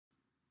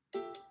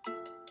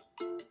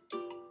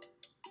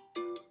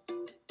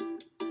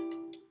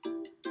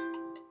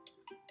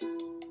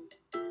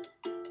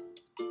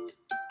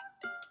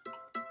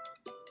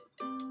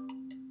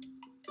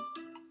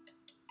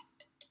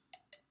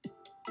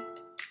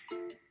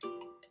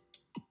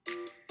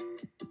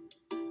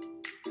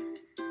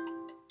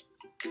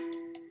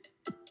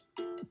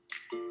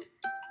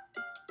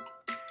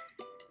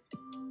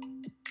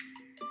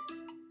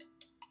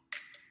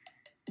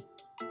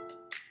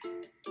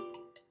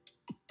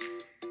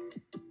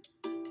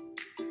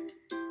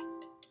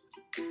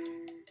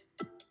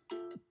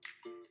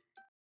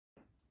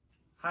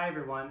Hi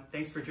everyone,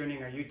 thanks for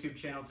joining our YouTube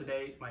channel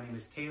today. My name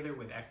is Taylor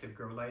with Active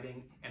Grow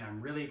Lighting, and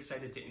I'm really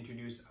excited to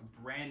introduce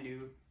a brand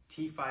new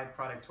T5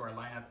 product to our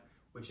lineup,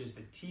 which is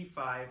the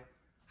T5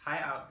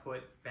 High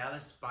Output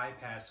Ballast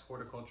Bypass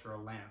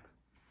Horticultural Lamp.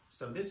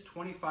 So this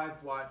 25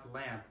 watt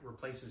lamp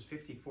replaces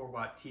 54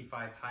 watt T5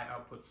 high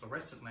output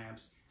fluorescent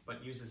lamps,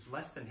 but uses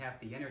less than half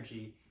the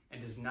energy and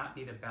does not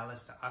need a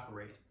ballast to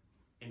operate.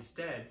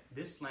 Instead,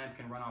 this lamp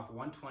can run off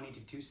 120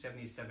 to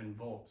 277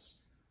 volts.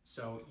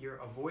 So you're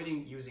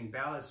avoiding using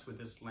ballast with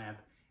this lamp,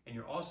 and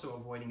you're also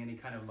avoiding any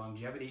kind of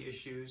longevity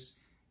issues.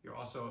 You're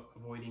also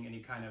avoiding any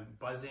kind of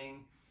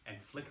buzzing and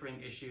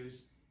flickering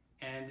issues.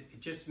 And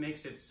it just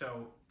makes it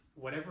so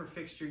whatever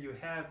fixture you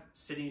have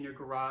sitting in your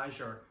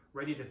garage or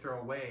ready to throw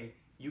away,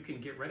 you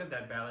can get rid of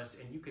that ballast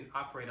and you can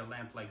operate a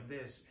lamp like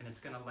this, and it's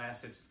gonna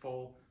last its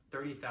full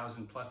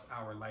 30,000 plus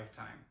hour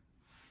lifetime.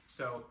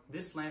 So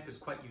this lamp is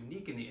quite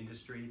unique in the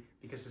industry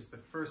because it's the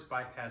first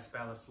bypass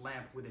ballast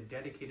lamp with a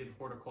dedicated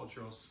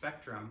horticultural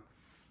spectrum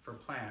for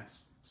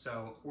plants.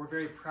 So we're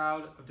very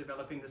proud of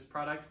developing this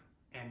product,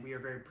 and we are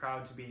very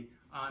proud to be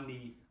on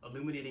the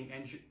Illuminating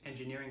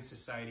Engineering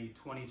Society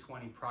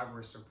 2020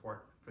 progress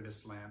report for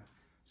this lamp.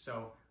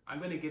 So I'm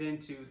going to get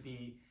into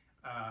the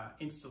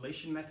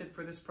installation method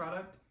for this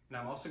product, and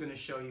I'm also going to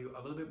show you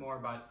a little bit more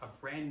about a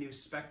brand new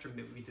spectrum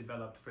that we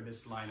developed for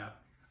this lineup.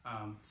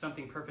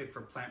 Something perfect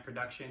for plant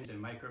productions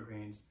and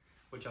microgreens,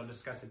 which I'll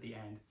discuss at the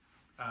end.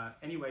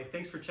 Anyway,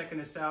 thanks for checking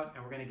this out,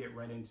 and we're going to get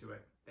right into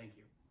it. Thank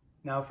you.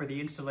 Now for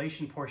the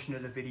installation portion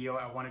of the video,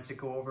 I wanted to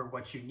go over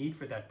what you need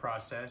for that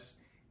process.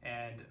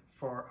 And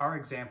for our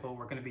example,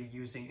 we're going to be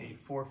using a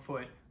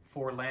 4-foot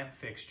 4-lamp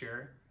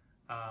fixture.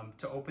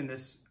 To open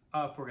this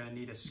up, we're going to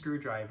need a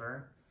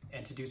screwdriver,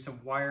 and to do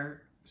some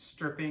wire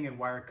stripping and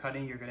wire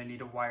cutting, you're going to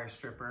need a wire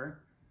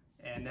stripper.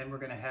 And then we're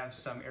going to have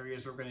some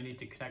areas where we're going to need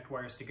to connect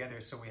wires together,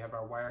 so we have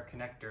our wire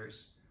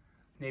connectors.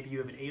 Maybe you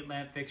have an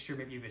 8-lamp fixture,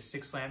 maybe you have a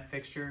 6-lamp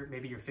fixture,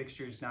 maybe your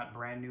fixture is not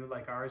brand new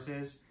like ours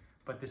is,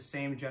 but the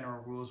same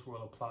general rules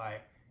will apply,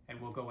 and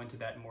we'll go into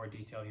that in more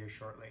detail here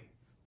shortly.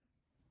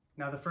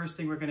 Now the first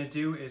thing we're going to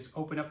do is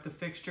open up the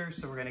fixture,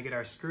 so we're going to get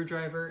our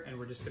screwdriver and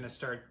we're just going to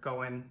start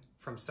going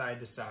from side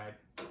to side.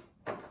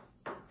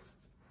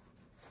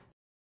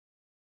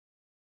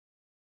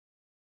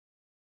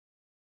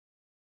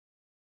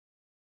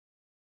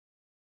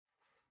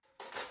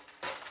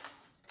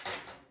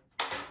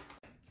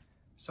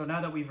 So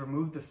now that we've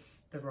removed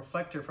the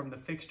reflector from the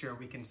fixture,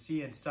 we can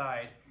see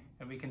inside,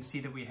 and we can see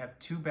that we have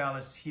 2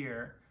 ballasts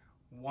here.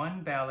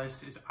 One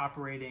ballast is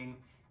operating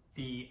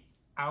the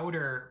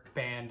outer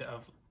band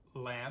of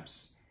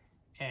lamps,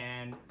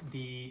 and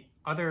the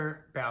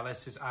other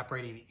ballast is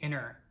operating the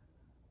inner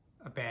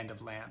band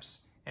of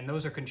lamps, and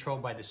those are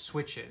controlled by the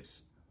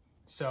switches.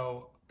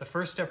 So the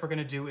first step we're going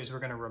to do is we're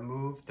going to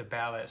remove the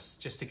ballasts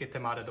just to get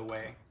them out of the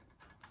way.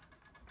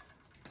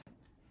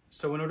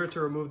 So in order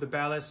to remove the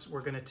ballast,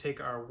 we're going to take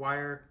our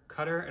wire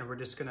cutter and we're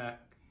just going to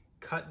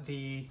cut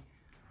the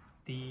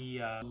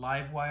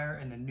live wire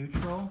and the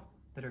neutral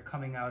that are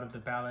coming out of the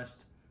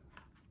ballast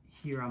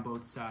here on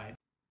both sides.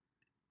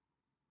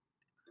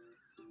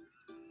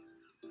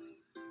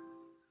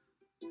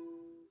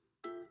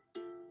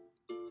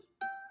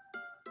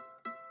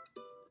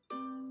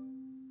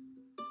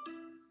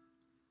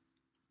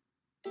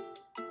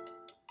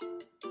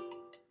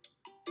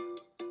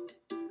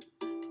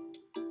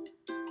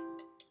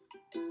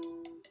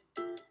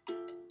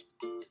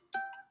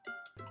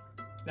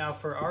 Now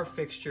for our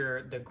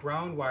fixture, the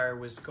ground wire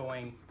was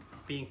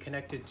being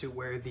connected to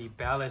where the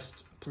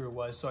ballast screw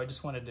was, so I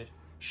just wanted to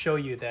show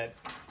you that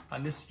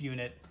on this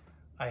unit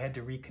I had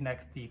to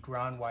reconnect the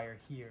ground wire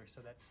here.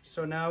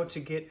 So now to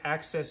get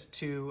access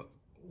to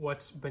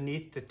what's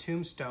beneath the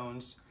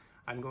tombstones,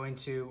 I'm going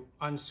to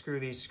unscrew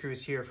these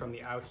screws here from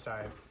the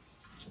outside.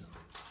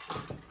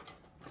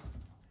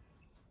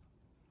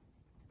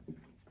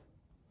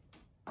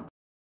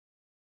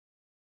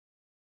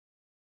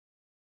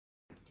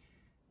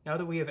 Now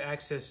that we have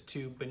access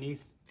to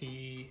beneath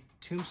the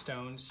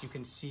tombstones, you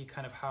can see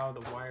kind of how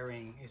the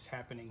wiring is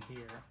happening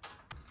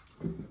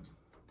here.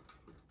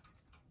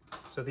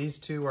 So these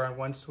two are on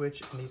one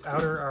switch and these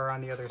outer are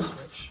on the other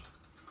switch.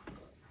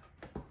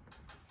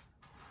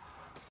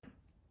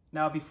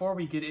 Now before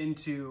we get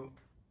into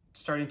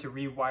starting to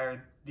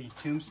rewire the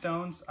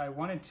tombstones, I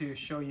wanted to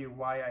show you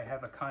why I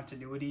have a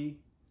continuity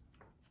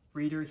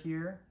reader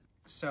here.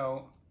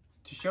 So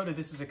to show that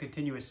this is a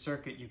continuous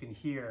circuit, you can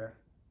hear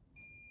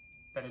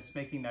that it's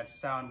making that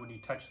sound when you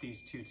touch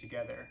these two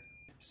together.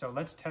 So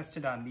let's test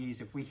it on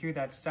these. If we hear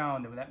that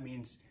sound, then that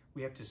means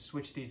we have to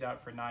switch these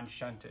out for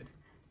non-shunted.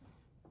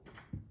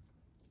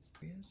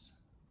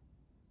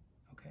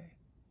 Okay.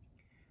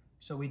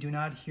 So we do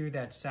not hear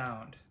that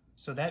sound.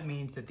 So that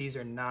means that these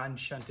are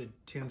non-shunted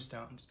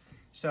tombstones.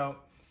 So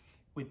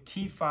with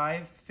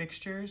T5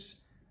 fixtures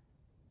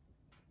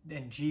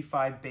and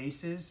G5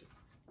 bases,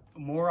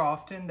 more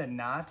often than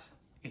not,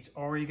 it's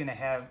already going to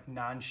have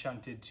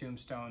non-shunted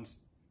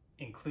tombstones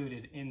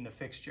included in the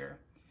fixture.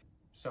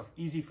 So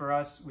easy for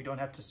us, we don't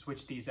have to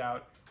switch these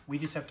out. We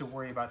just have to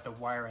worry about the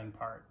wiring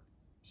part.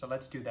 So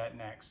let's do that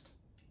next.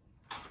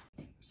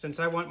 Since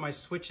I want my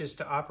switches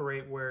to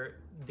operate where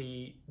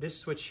this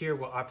switch here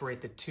will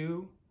operate the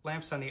 2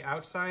 lamps on the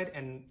outside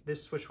and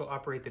this switch will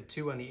operate the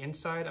 2 on the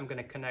inside, I'm going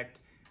to connect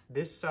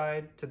this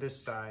side to this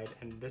side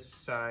and this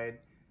side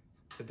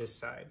to this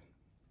side.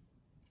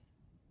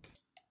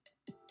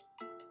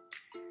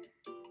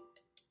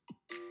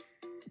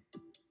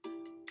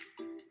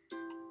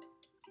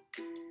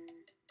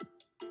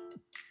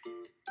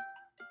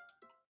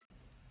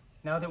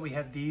 Now that we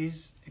have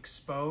these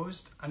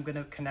exposed, I'm going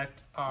to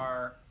connect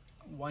our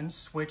one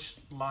switch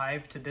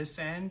live to this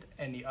end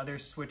and the other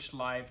switch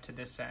live to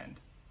this end.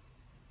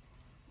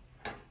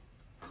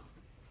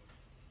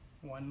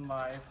 One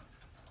live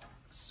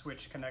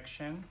switch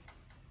connection,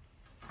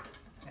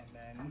 and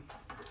then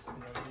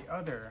we have the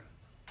other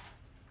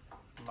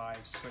live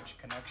switch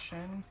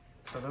connection.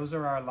 So those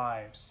are our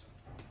lives.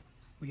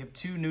 We have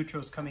 2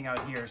 neutrals coming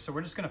out here, so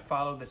we're just going to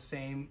follow the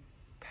same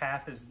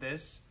path as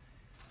this.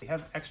 We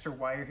have extra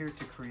wire here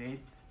to create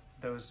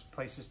those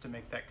places to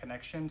make that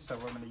connection, so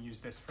we're going to use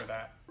this for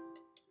that.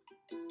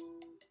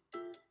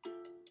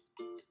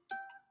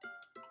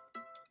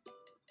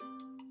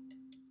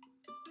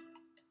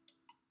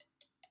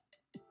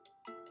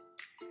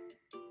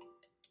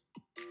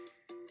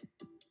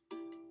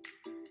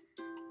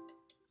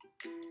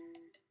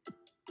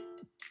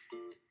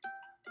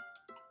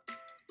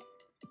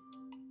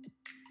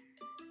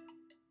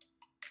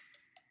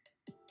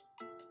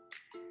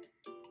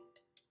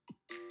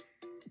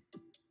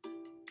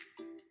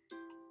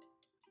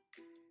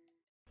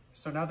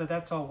 So now that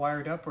that's all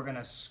wired up, we're going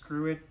to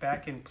screw it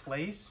back in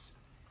place.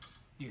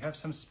 You have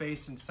some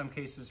space in some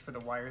cases for the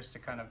wires to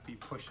kind of be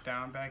pushed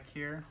down back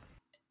here.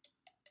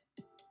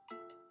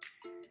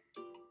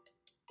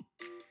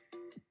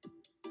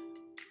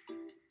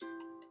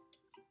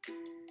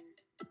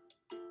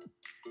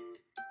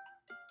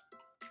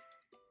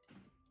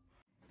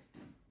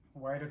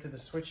 Wired up to the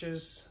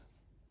switches.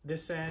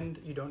 This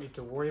end, you don't need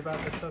to worry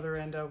about this other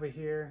end over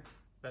here.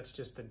 That's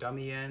just the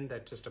dummy end,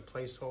 that's just a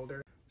placeholder.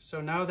 So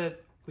now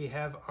that we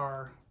have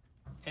our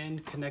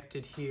end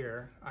connected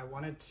here, I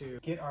wanted to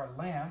get our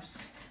lamps.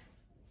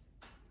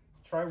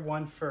 Try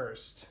one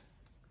first.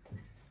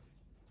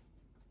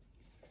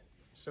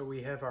 So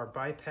we have our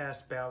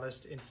bypass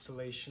ballast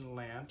installation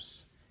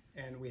lamps,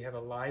 and we have a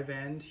live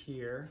end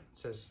here. It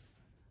says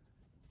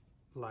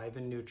live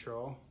and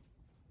neutral.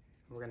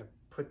 We're going to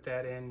put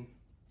that in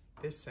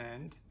this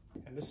end,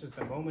 and this is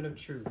the moment of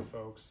truth,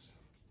 folks.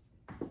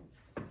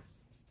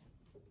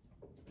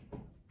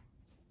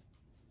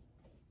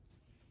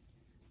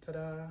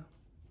 Ta-da!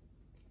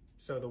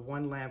 So the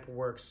one lamp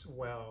works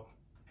well,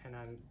 and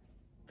I'm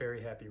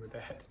very happy with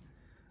that.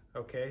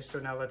 Okay, so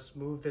now let's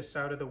move this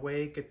out of the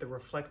way, get the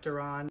reflector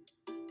on.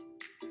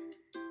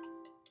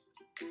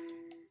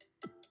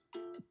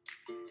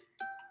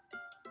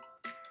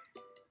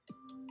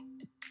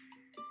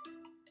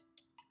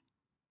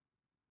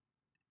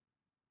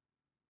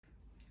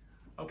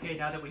 Okay,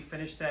 now that we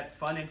finished that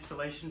fun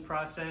installation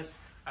process,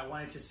 I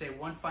wanted to say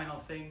one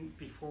final thing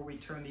before we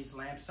turn these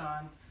lamps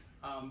on.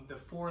 The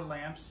 4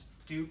 lamps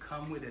do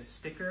come with a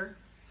sticker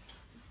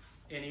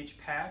in each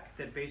pack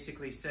that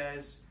basically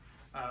says,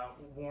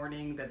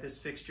 warning that this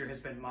fixture has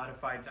been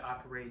modified to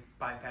operate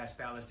bypass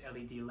ballast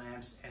LED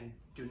lamps, and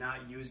do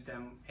not use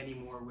them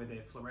anymore with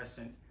a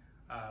fluorescent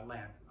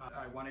lamp.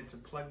 I wanted to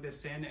plug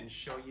this in and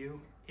show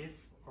you if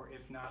or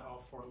if not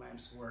all 4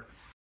 lamps work.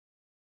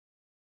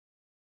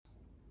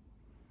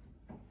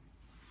 I'm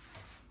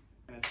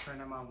going to turn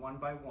them on one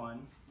by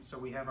one. So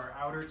we have our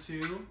outer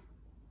 2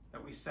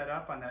 that we set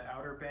up on that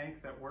outer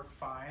bank that work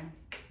fine,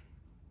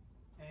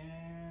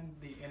 and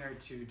the inner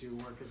 2 do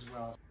work as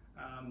well.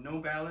 No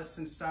ballast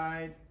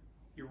inside.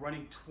 You're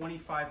running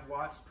 25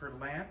 watts per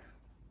lamp,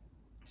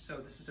 so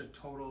this is a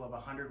total of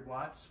 100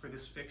 watts for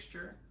this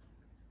fixture,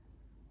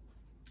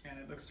 and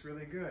it looks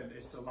really good.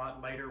 It's a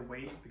lot lighter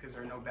weight because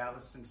there are no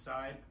ballasts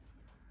inside.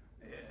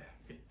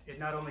 It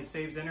not only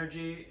saves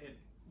energy,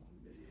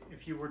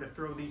 if you were to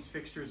throw these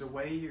fixtures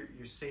away,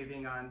 you're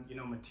saving on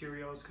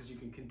materials, because you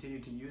can continue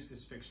to use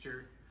this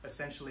fixture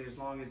essentially as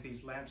long as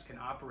these lamps can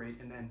operate.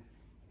 And then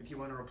if you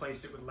want to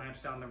replace it with lamps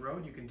down the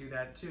road, you can do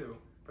that too,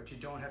 but you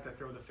don't have to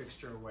throw the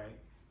fixture away,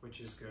 which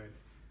is good.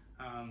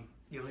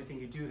 The only thing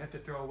you do have to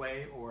throw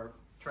away or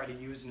try to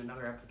use in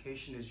another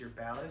application is your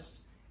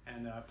ballast,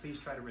 and please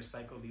try to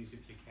recycle these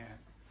if you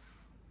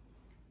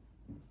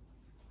can.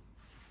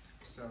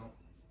 So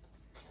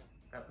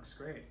that looks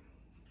great.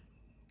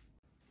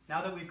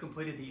 Now that we've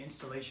completed the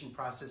installation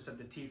process of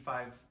the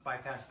T5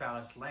 bypass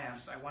ballast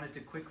lamps, I wanted to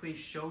quickly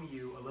show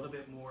you a little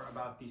bit more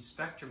about the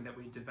spectrum that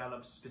we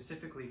developed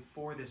specifically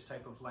for this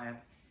type of lamp,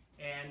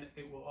 and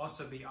it will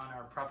also be on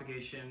our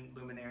propagation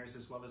luminaires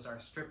as well as our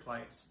strip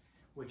lights,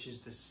 which is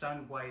the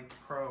Sun White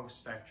Pro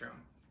spectrum.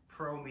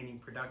 Pro meaning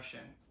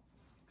production.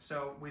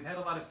 So we've had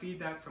a lot of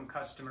feedback from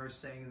customers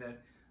saying that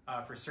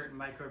for certain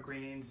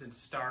microgreens and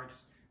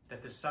starts,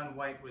 that the Sun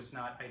White was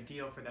not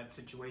ideal for that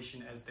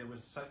situation, as there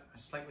was a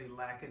slightly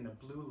lack in the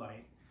blue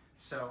light.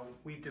 So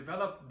we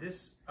developed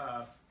this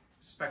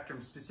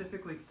spectrum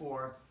specifically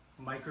for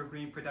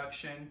microgreen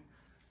production,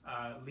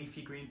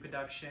 leafy green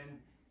production,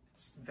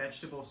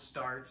 vegetable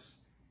starts,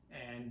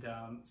 and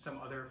some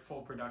other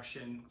full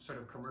production sort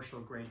of commercial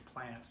grade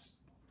plants.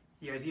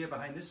 The idea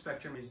behind this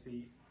spectrum is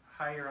the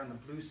higher on the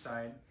blue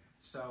side,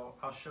 so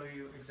I'll show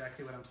you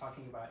exactly what I'm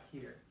talking about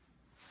here.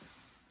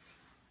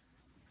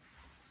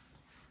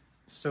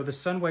 So the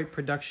sun-white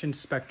production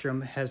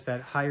spectrum has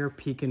that higher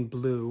peak in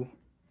blue,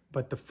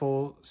 but the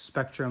full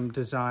spectrum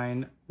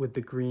design with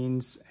the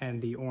greens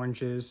and the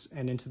oranges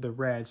and into the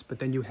reds, but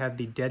then you have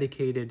the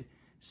dedicated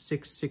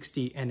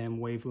 660 nm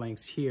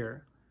wavelengths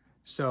here.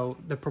 So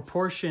the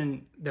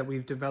proportion that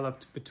we've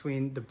developed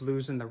between the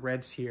blues and the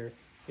reds here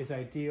is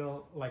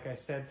ideal, like I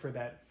said, for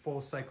that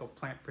full cycle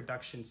plant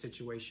production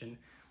situation,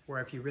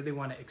 where if you really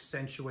want to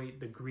accentuate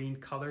the green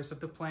colors of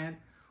the plant,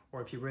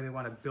 or if you really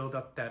want to build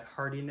up that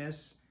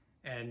hardiness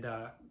and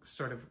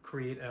sort of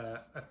create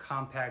a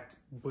compact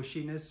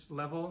bushiness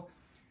level.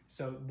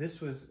 So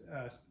this was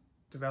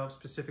developed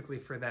specifically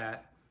for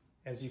that.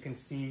 As you can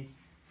see,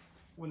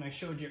 when I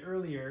showed you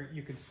earlier,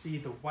 you could see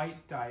the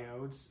white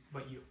diodes,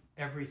 but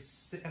every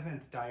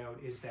 7th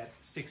diode is that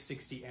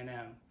 660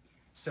 nm.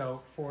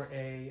 So for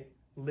a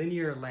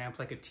linear lamp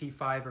like a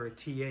T5 or a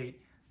T8,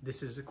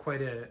 this is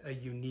quite a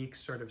unique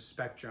sort of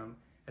spectrum,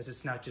 as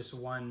it's not just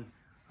one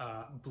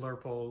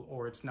blurple,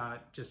 or it's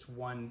not just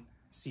one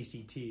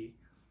CCT.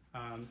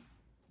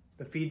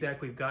 The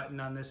feedback we've gotten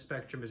on this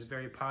spectrum is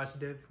very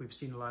positive. We've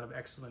seen a lot of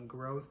excellent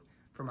growth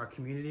from our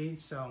community,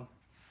 so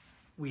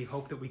we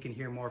hope that we can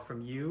hear more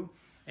from you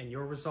and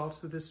your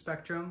results with this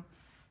spectrum.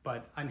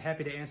 But I'm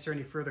happy to answer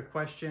any further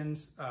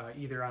questions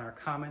either on our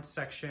comments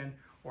section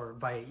or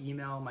via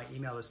email. My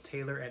email is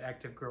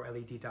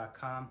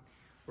taylor@activegrowled.com.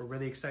 We're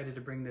really excited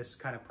to bring this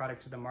kind of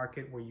product to the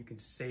market where you can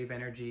save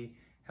energy,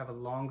 have a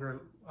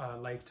longer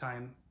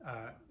lifetime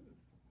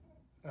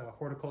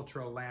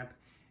horticultural lamp,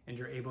 and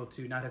you're able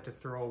to not have to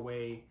throw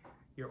away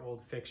your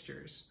old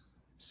fixtures.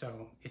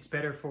 So it's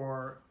better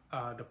for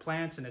the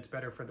plants, and it's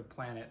better for the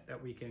planet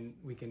that we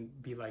can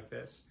be like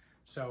this.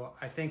 So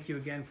I thank you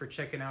again for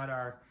checking out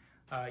our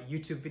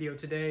YouTube video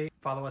today.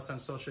 Follow us on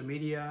social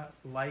media,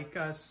 like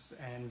us,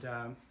 and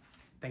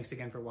thanks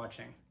again for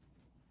watching.